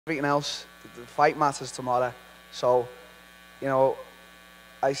everything else. The fight matters tomorrow. So, you know,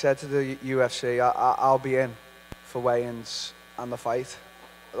 I said to the UFC, I'll be in for weigh-ins and the fight.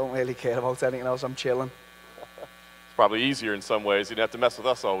 I don't really care about anything else. I'm chilling. It's probably easier in some ways. You didn't have to mess with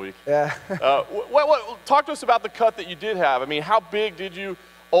us all week. Yeah. Talk to us about the cut that you did have. I mean, how big did you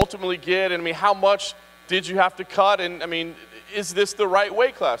ultimately get? And I mean, how much did you have to cut? And I mean, is this the right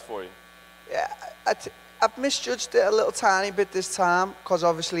weight class for you? Yeah, I've misjudged it a little tiny bit this time because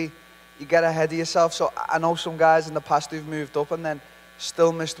obviously you get ahead of yourself. So I know some guys in the past who've moved up and then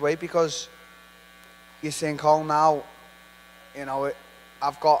still missed weight because you think, oh, now, you know,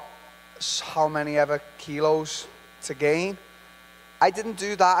 I've got how many ever kilos to gain. I didn't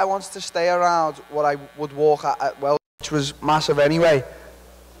do that. I wanted to stay around what I would walk at well, which was massive anyway.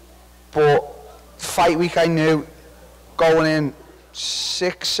 But fight week, I knew going in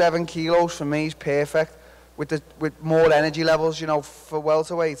 6-7 kilos for me is perfect. With more energy levels, you know, for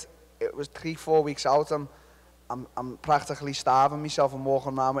welterweight, it was 3-4 weeks out. I'm practically starving myself and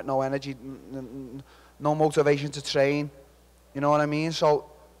walking around with no energy, no motivation to train. You know what I mean? So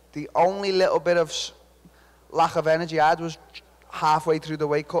the only little bit of lack of energy I had was halfway through the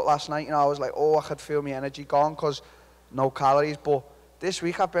weight cut last night. You know, I was like, oh, I could feel my energy gone because no calories. But this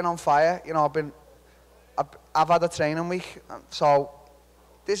week I've been on fire. You know, I've had a training week, so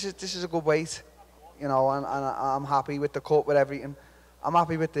this is a good weight. You know, and I'm happy with the cut, with everything. I'm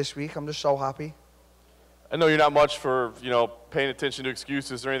happy with this week. I'm just so happy. I know you're not much for, you know, paying attention to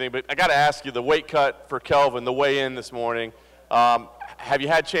excuses or anything, but I got to ask you, the weight cut for Kelvin, the weigh-in this morning, have you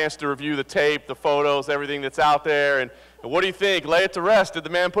had a chance to review the tape, the photos, everything that's out there, and what do you think? Lay it to rest. Did the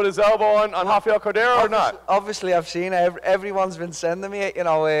man put his elbow on Rafael Cordeiro or not? Obviously, I've seen it. Everyone's been sending me it, you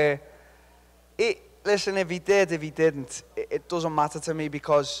know. Listen, if he did, if he didn't, it doesn't matter to me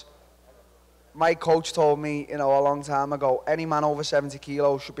because my coach told me, you know, a long time ago, any man over 70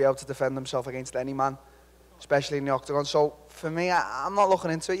 kilos should be able to defend himself against any man, especially in the octagon. So for me, I'm not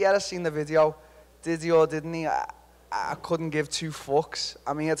looking into it yet. I've seen the video. Did he or didn't he? I couldn't give two fucks.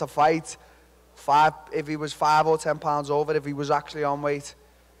 I'm here to fight. If he was 5 or 10 pounds over, if he was actually on weight,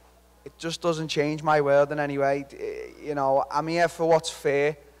 it just doesn't change my world in any way. You know, I'm here for what's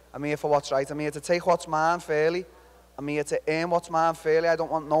fair. I'm here for what's right. I'm here to take what's mine fairly. I'm here to earn what's mine fairly. I don't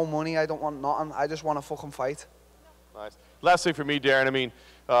want no money. I don't want nothing. I just want to fucking fight. Nice. Last thing for me, Darren. I mean,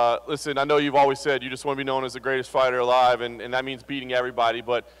 listen, I know you've always said you just want to be known as the greatest fighter alive, and that means beating everybody.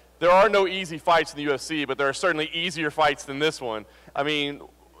 But there are no easy fights in the UFC, but there are certainly easier fights than this one. I mean,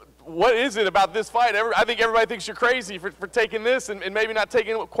 what is it about this fight? I think everybody thinks you're crazy for taking this and maybe not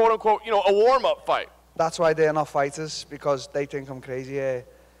taking, quote unquote, you know, a warm-up fight. That's why they're not fighters, because they think I'm crazy.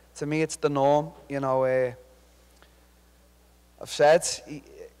 To me, it's the norm. You know, I've said,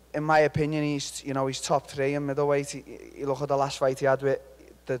 in my opinion, he's top 3 in middleweight. You look at the last fight he had with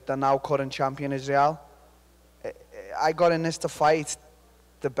the now current champion Israel. I got in this to fight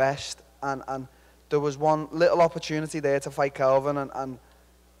the best, and there was one little opportunity there to fight Kelvin, and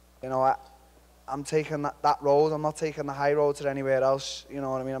you know, I'm taking that road. I'm not taking the high road to anywhere else. You know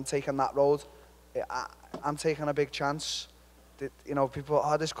what I mean? I'm taking that road. I'm taking a big chance. You know, people,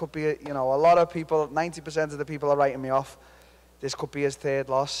 oh, this could be, you know, a lot of people, 90% of the people are writing me off. This could be his 3rd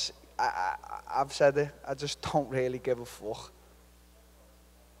loss. I've said it. I just don't really give a fuck.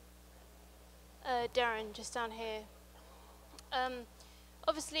 Darren, just down here.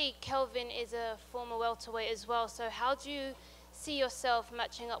 Obviously, Kelvin is a former welterweight as well, so how do you see yourself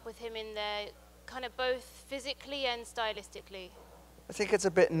matching up with him in there, kind of both physically and stylistically? I think it's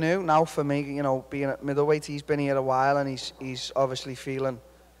a bit new now for me, you know, being at middleweight. He's been here a while and he's obviously feeling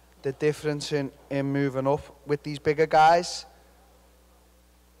the difference in moving up with these bigger guys.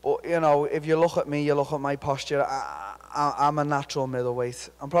 But, you know, if you look at me, you look at my posture, I'm a natural middleweight.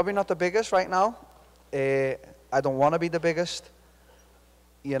 I'm probably not the biggest right now. I don't want to be the biggest.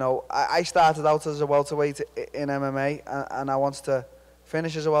 You know, I started out as a welterweight in MMA and I wanted to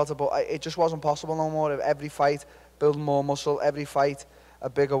finish as a welter, but it just wasn't possible no more. Every fight, building more muscle, every fight, a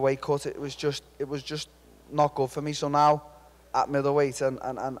bigger weight cut. It was just not good for me. So now, at middleweight,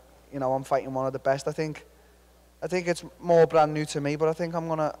 and you know, I'm fighting one of the best. I think it's more brand new to me, but I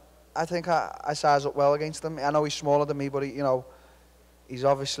think I size up well against him. I know he's smaller than me, but you know, he's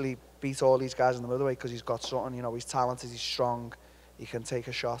obviously beat all these guys in the middleweight because he's got something. You know, he's talented, he's strong, he can take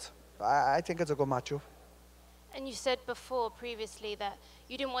a shot. I think it's a good matchup. And you said previously, that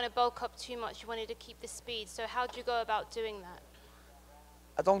you didn't want to bulk up too much, you wanted to keep the speed. So how do you go about doing that?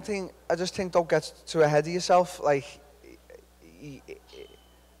 I just think don't get too ahead of yourself. Like,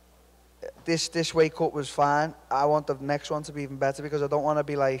 this weight cut was fine. I want the next one to be even better because I don't want to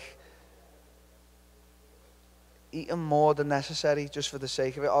be like, eating more than necessary just for the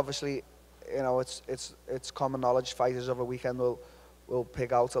sake of it. Obviously, you know, it's common knowledge fighters over a weekend will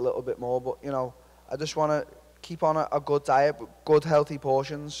pig out a little bit more, but you know, I just want to keep on a good diet, good healthy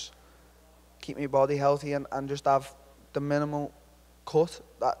portions, keep my body healthy, and just have the minimal cut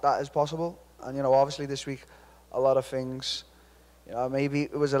that is possible. And you know, obviously this week a lot of things, you know, maybe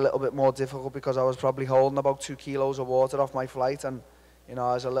it was a little bit more difficult because I was probably holding about 2 kilos of water off my flight, and you know,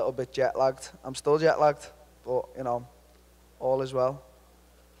 I was a little bit jet lagged. I'm still jet lagged, but you know, all is well.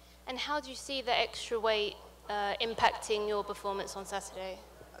 And how do you see the extra weight impacting your performance on Saturday?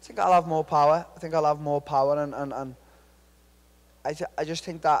 I think I'll have more power. I think I'll have more power, and I just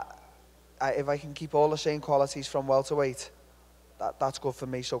think that if I can keep all the same qualities from welterweight, that's good for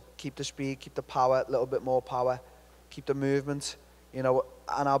me. So keep the speed, keep the power, a little bit more power, keep the movement, you know,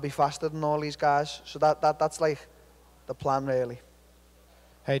 and I'll be faster than all these guys. So that's like the plan, really.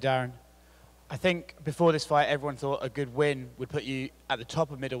 Hey, Darren. I think before this fight, everyone thought a good win would put you at the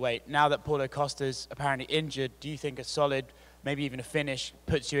top of middleweight. Now that Paulo Costa's apparently injured, do you think a solid, maybe even a finish,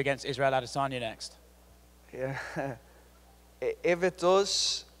 puts you against Israel Adesanya next? Yeah. If it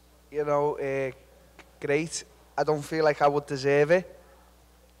does, you know, great. I don't feel like I would deserve it.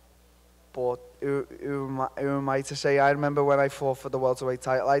 But who am I to say? I remember when I fought for the welterweight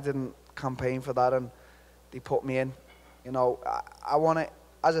title, I didn't campaign for that, and they put me in. You know, I want to,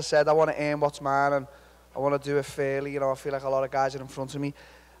 as I said, I want to earn what's mine, and I want to do it fairly. You know, I feel like a lot of guys are in front of me.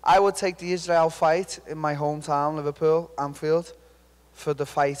 I would take the Israel fight in my hometown, Liverpool, Anfield, for the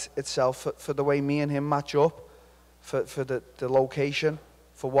fight itself, for the way me and him match up, for the location,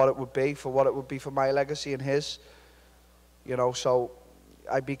 for what it would be, for my legacy and his. You know, so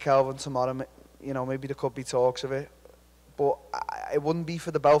I beat Kelvin tomorrow. You know, maybe there could be talks of it, but it wouldn't be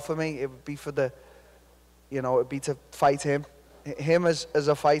for the belt for me. It would be for the, you know, it'd be to fight him. Him as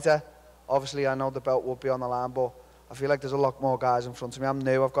a fighter. Obviously, I know the belt would be on the line, but I feel like there's a lot more guys in front of me. I'm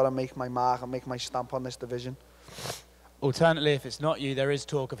new. I've got to make my mark and make my stamp on this division. Alternately, if it's not you, there is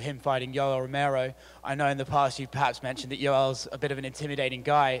talk of him fighting Yoel Romero. I know in the past you've perhaps mentioned that Yoel's a bit of an intimidating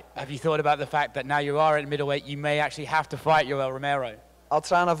guy. Have you thought about the fact that now you are at middleweight, you may actually have to fight Yoel Romero? I'll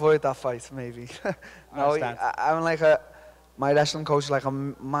try and avoid that fight, maybe. No, I'm like my wrestling coach is like a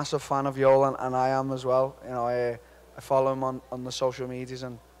massive fan of Yoel, and I am as well. You know, I follow him on the social medias,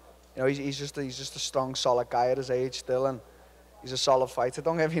 and you know, he's just a strong, solid guy at his age still, and he's a solid fighter.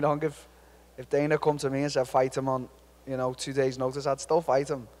 Don't get me wrong, if Dana come to me and said fight him on, you know, 2 days' notice, I'd still fight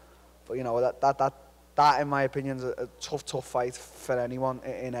him. But you know, that in my opinion is a tough fight for anyone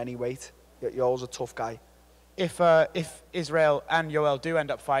in any weight. Yoel's a tough guy. If Israel and Yoel do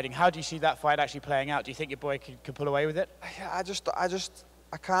end up fighting, how do you see that fight actually playing out? Do you think your boy could pull away with it?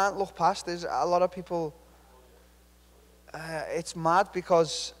 I can't look past. There's a lot of people. It's mad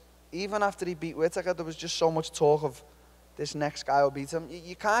because even after he beat Whittaker, there was just so much talk of this next guy will beat him.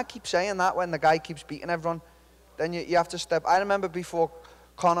 You can't keep saying that when the guy keeps beating everyone. Then you have to step. I remember before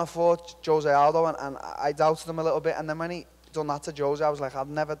Conor fought Jose Aldo, and I doubted him a little bit. And then when he done that to Jose, I was like, I'll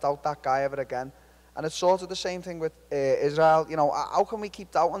never doubt that guy ever again. And it's sort of the same thing with Israel. You know, how can we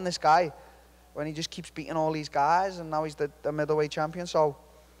keep doubting this guy when he just keeps beating all these guys, and now he's the middleweight champion? So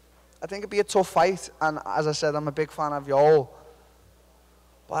I think it'd be a tough fight. And as I said, I'm a big fan of Yoel.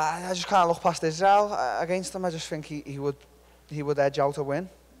 But I just can't look past Israel against him. I just think he would edge out a win.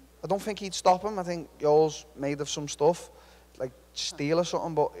 I don't think he'd stop him. I think Yoel's made of some stuff, like steel or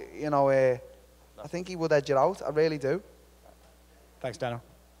something. But, you know, I think he would edge it out. I really do. Thanks, Daniel.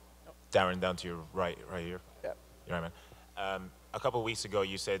 Darren, down to your right here. Yeah. You're right, man. A couple of weeks ago,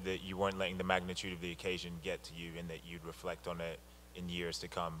 you said that you weren't letting the magnitude of the occasion get to you and that you'd reflect on it in years to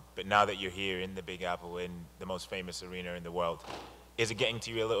come. But now that you're here in the Big Apple, in the most famous arena in the world, is it getting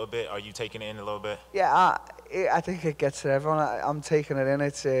to you a little bit? Are you taking it in a little bit? Yeah, I think it gets to everyone. I'm taking it in.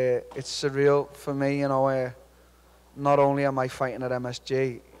 It's surreal for me, you know. Not only am I fighting at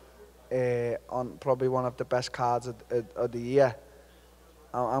MSG on probably one of the best cards of the year,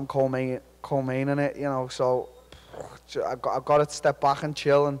 I'm co-maining it, you know. So I've got to step back and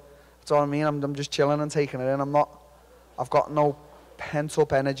chill, and that's what I mean. I'm just chilling and taking it in. I've got no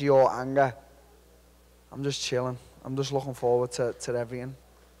pent-up energy or anger. I'm just chilling. I'm just looking forward to everything.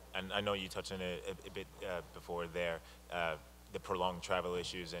 And I know you touched on it a bit before there, the prolonged travel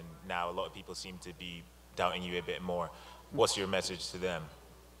issues, and now a lot of people seem to be doubting you a bit more. What's your message to them?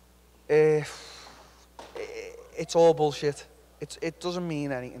 It's all bullshit. It doesn't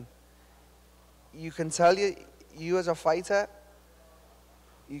mean anything. You can tell you as a fighter,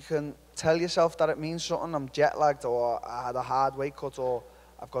 you can tell yourself that it means something. I'm jet lagged, or I had a hard weight cut, or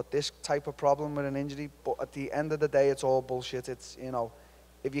I've got this type of problem with an injury. But at the end of the day, it's all bullshit. It's, you know,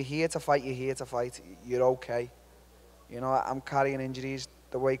 if you're here to fight, you're here to fight. You're okay. You know, I'm carrying injuries.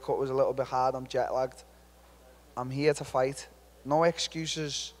 The weight cut was a little bit hard. I'm jet lagged. I'm here to fight. No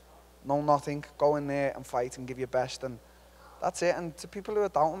excuses, no nothing. Go in there and fight and give your best, and that's it. And to people who are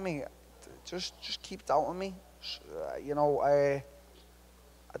doubting me, just keep doubting me. You know, I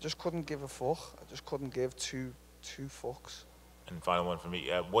just couldn't give a fuck. I just couldn't give two fucks. And final one for me.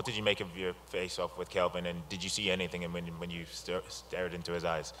 What did you make of your face-off with Kelvin, and did you see anything when you stared into his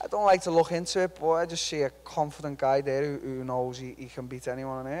eyes? I don't like to look into it, but I just see a confident guy there who knows he can beat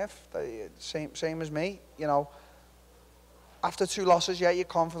anyone on earth. Same as me, you know. After 2 losses, yeah, your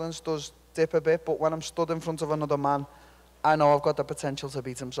confidence does dip a bit, but when I'm stood in front of another man, I know I've got the potential to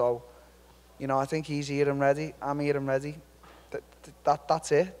beat him. So, you know, I think he's here and ready. I'm here and ready.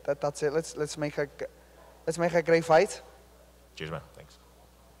 That's it. That's it. Let's make a great fight. Cheers, man. Thanks.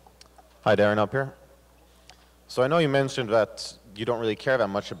 Hi, Darren, up here. So I know you mentioned that you don't really care that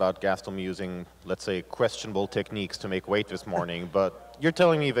much about Gastelum using, let's say, questionable techniques to make weight this morning, but you're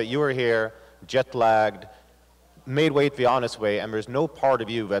telling me that you were here, jet-lagged, made weight the honest way, and there's no part of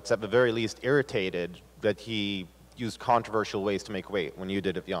you that's at the very least irritated that he used controversial ways to make weight when you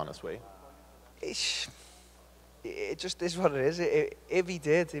did it the honest way. It just is what it is. If he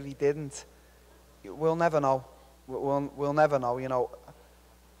did, if he didn't, we'll never know. We'll never know, you know.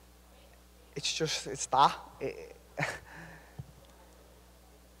 It's that.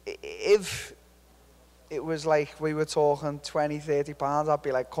 If it was like we were talking 20, 30 pounds, I'd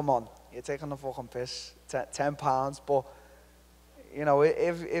be like, come on, you're taking the fucking piss. 10 pounds, but, you know,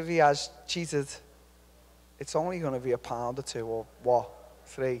 if he has cheated, it's only going to be a pound or 2 or what,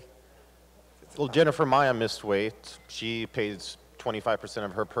 3. Well, Jennifer Maia missed weight. She pays 25%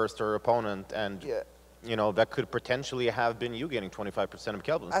 of her purse to her opponent, and yeah. You know, that could potentially have been you getting 25% of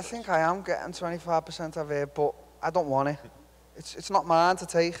Kelvin's. I think I am getting 25% of it, but I don't want it. It's not mine to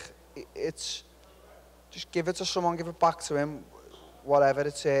take. It's just give it to someone, give it back to him, whatever.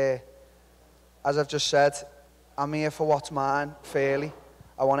 It's as I've just said, I'm here for what's mine fairly.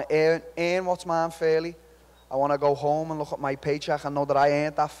 I want to earn what's mine fairly. I want to go home and look at my paycheck and know that I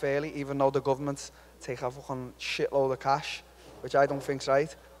earned that fairly, even though the government take a fucking shitload of cash, which I don't think's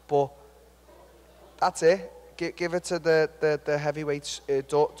right. But that's it. Give it to the heavyweight's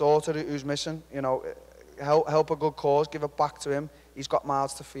daughter who's missing. You know, help a good cause. Give it back to him. He's got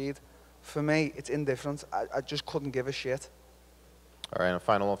mouths to feed. For me, it's indifferent. I just couldn't give a shit. All right, and a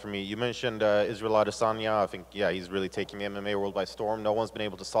final one for me. You mentioned Israel Adesanya. I think, yeah, he's really taking the MMA world by storm. No one's been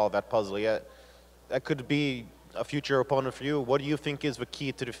able to solve that puzzle yet. That could be a future opponent for you. What do you think is the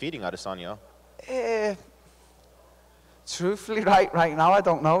key to defeating Adesanya? Truthfully, right now, I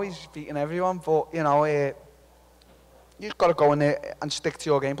don't know. He's beating everyone, but, you know, you just got to go in there and stick to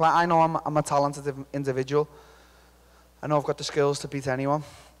your game plan. I know I'm a talented individual. I know I've got the skills to beat anyone.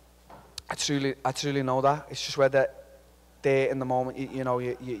 I truly know that. It's just whether there in the moment, you know,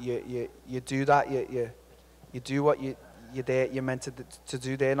 you do that. You do what you're meant to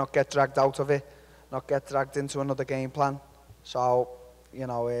do there. Not get dragged out of it. Not get dragged into another game plan. So, you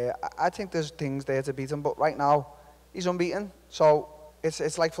know, I think there's things there to beat him. But right now, he's unbeaten. So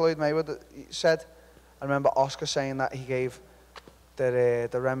it's like Floyd Mayweather said. I remember Oscar saying that he gave the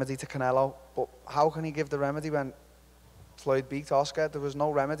remedy to Canelo. But how can he give the remedy when Floyd beat Oscar? There was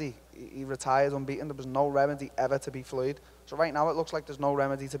no remedy. He retired unbeaten. There was no remedy ever to beat Floyd. So right now it looks like there's no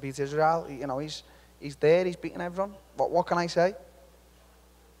remedy to beat Israel. You know, he's there. He's beating everyone. What can I say?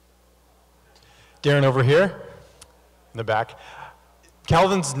 Darren over here, in the back.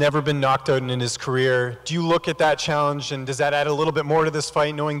 Kelvin's never been knocked out in his career. Do you look at that challenge, and does that add a little bit more to this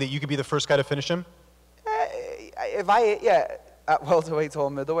fight, knowing that you could be the first guy to finish him? At welterweight or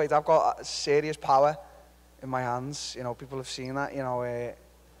middleweight, I've got serious power in my hands. You know, people have seen that. You know,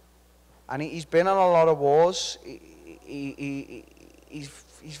 and he's been in a lot of wars. He's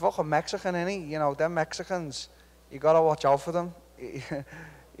fucking Mexican, isn't he? You know, them Mexicans, you gotta watch out for them.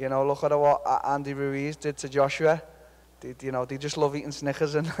 You know, look at what Andy Ruiz did to Joshua. You know, they just love eating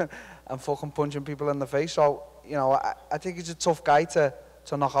Snickers and fucking punching people in the face. So, you know, I think he's a tough guy to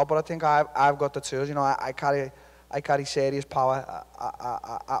knock out, but I think I've got the tools. You know, I carry serious power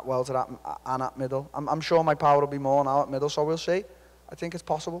at welter and at middle. I'm sure my power will be more now at middle, so we'll see. I think it's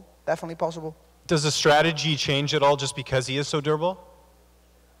possible, definitely possible. Does the strategy change at all just because he is so durable?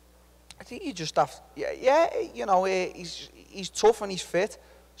 I think you just have, you know, he's tough and he's fit.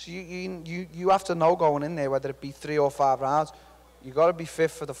 So you have to know going in there, whether it be 3 or 5 rounds, you've got to be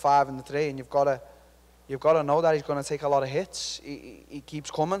fit for the 5 and the 3, and you've got to know that he's going to take a lot of hits. He keeps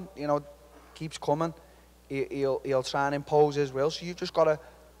coming, you know, keeps coming. He'll try and impose his will. So you've just got to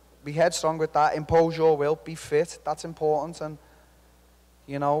be headstrong with that, impose your will, be fit. That's important, and,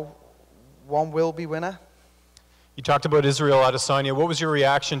 you know, one will be winner. You talked about Israel Adesanya. What was your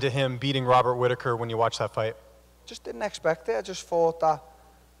reaction to him beating Robert Whittaker when you watched that fight? Just didn't expect it. I just thought that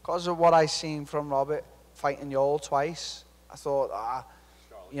because of what I seen from Robert fighting Yoel twice, I thought,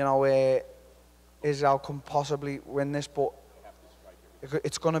 you know, Israel can possibly win this, but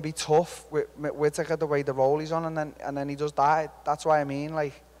it's going to be tough with Whittaker, the way the role he's on, and then he does that. That's what I mean.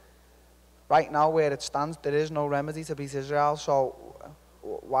 Like, right now, where it stands, there is no remedy to beat Israel. So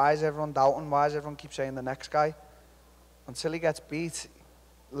why is everyone doubting? Why does everyone keep saying the next guy? Until he gets beat,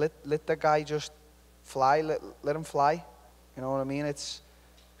 let the guy just fly. Let him fly. You know what I mean? It's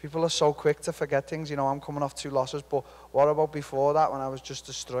people are so quick to forget things. You know, I'm coming off 2 losses, but what about before that when I was just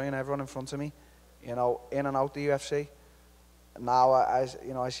destroying everyone in front of me? You know, in and out the UFC. Now, I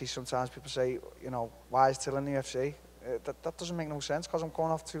see sometimes people say, you know, why is Till in the UFC? That doesn't make no sense because I'm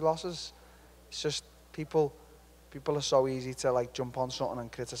coming off 2 losses. It's just people are so easy to like jump on something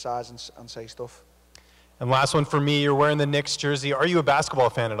and criticize and say stuff. And last one for me, you're wearing the Knicks jersey. Are you a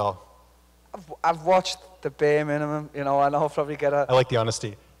basketball fan at all? I've watched the bare minimum. You know, I know I'll probably get I like the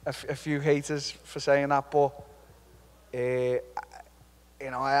honesty. A few haters for saying that, but you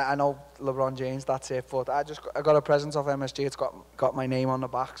know, I know LeBron James, that's it. But I got a present off MSG. It's got my name on the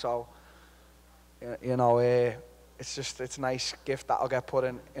back, so you know, it's a nice gift that I'll get put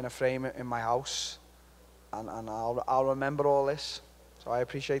in a frame in my house, and I'll remember all this. So I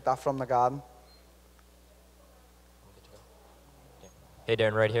appreciate that from the garden. Hey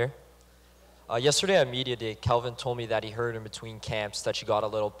Darren, right here. Yesterday at Media Day, Kelvin told me that he heard in between camps that you got a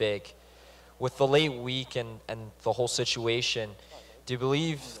little big. With the late week and the whole situation, do you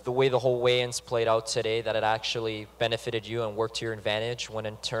believe the way the whole weigh-ins played out today that it actually benefited you and worked to your advantage when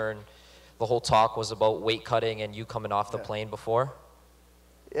in turn the whole talk was about weight cutting and you coming off the plane before?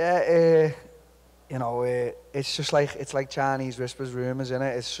 Yeah, you know, it's just like, it's like Chinese whispers, rumours,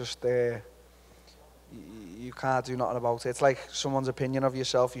 innit? It's just, you can't do nothing about it. It's like someone's opinion of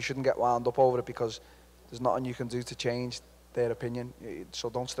yourself. You shouldn't get wound up over it because there's nothing you can do to change their opinion.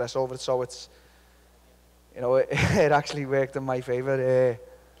 So don't stress over it. So it's, you know, it actually worked in my favour.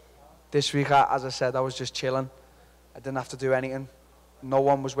 This week, as I said, I was just chilling. I didn't have to do anything. No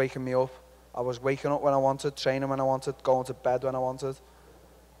one was waking me up. I was waking up when I wanted, training when I wanted, going to bed when I wanted,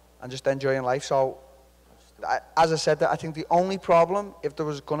 and just enjoying life. So, as I said, I think the only problem, if there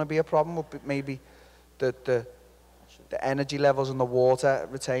was going to be a problem, would be maybe the energy levels in the water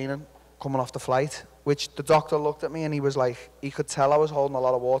retaining coming off the flight, which the doctor looked at me and he was like, he could tell I was holding a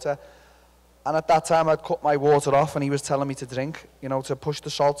lot of water. And at that time I'd cut my water off and he was telling me to drink, you know, to push the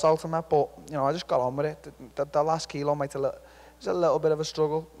salts out and that, but, you know, I just got on with it. The last kilo might it was a little bit of a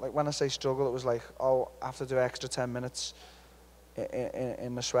struggle. Like when I say struggle, it was like, oh, I have to do extra 10 minutes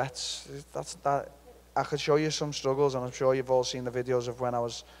in the sweats. I could show you some struggles, and I'm sure you've all seen the videos of when I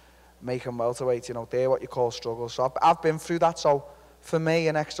was making welterweight, you know, they're what you call struggles. So I've been through that. So for me,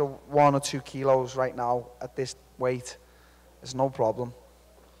 an extra 1 or 2 kilos right now at this weight is no problem.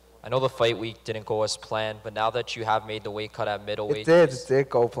 I know the fight week didn't go as planned, but now that you have made the weight cut at middleweight... It did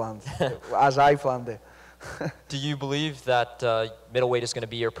go planned, as I planned it. Do you believe that middleweight is going to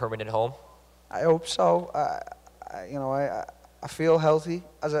be your permanent home? I hope so. You know, I feel healthy.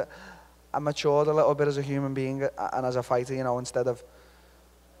 I matured a little bit as a human being and as a fighter, you know, instead of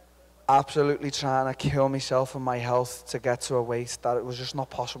absolutely trying to kill myself and my health to get to a weight that it was just not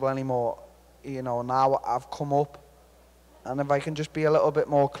possible anymore. You know, now I've come up, and if I can just be a little bit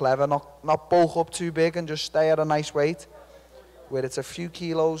more clever, not bulk up too big and just stay at a nice weight where it's a few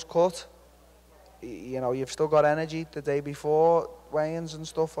kilos cut, you know, you've still got energy the day before weigh-ins and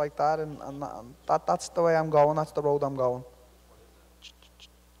stuff like that, and that's the way I'm going, that's the road I'm going.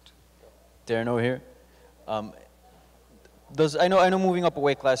 Darren over here. I know moving up a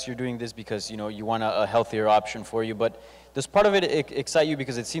weight class, you're doing this because, you know, you want a healthier option for you, but does part of it excite you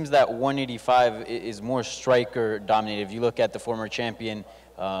because it seems that 185 is more striker dominated? If you look at the former champion,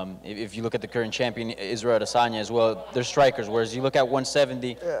 if you look at the current champion, Israel Adesanya as well, they're strikers, whereas you look at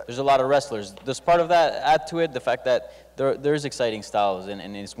 170, there's a lot of wrestlers. Does part of that add to it, the fact that there's exciting styles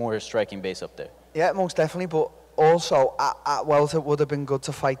and it's more striking base up there? Yeah, most definitely, but also at welter it would have been good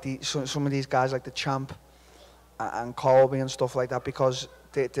to fight some of these guys like the Champ and Colby and stuff like that, because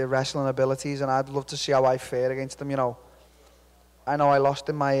their wrestling abilities, and I'd love to see how I fare against them. You know I lost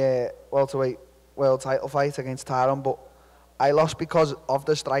in my welterweight world title fight against Tyron, but I lost because of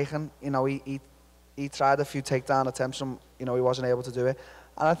the striking. You know, he tried a few takedown attempts and, you know, he wasn't able to do it.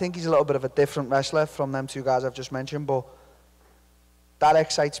 And I think he's a little bit of a different wrestler from them 2 guys I've just mentioned, but that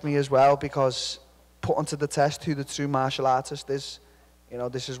excites me as well, because putting to the test who the true martial artist is, you know,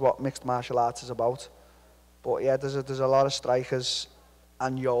 this is what mixed martial arts is about. But yeah, there's a lot of strikers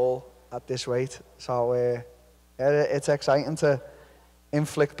and Yoel at this weight, so It's exciting to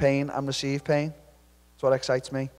inflict pain and receive pain. That's what excites me.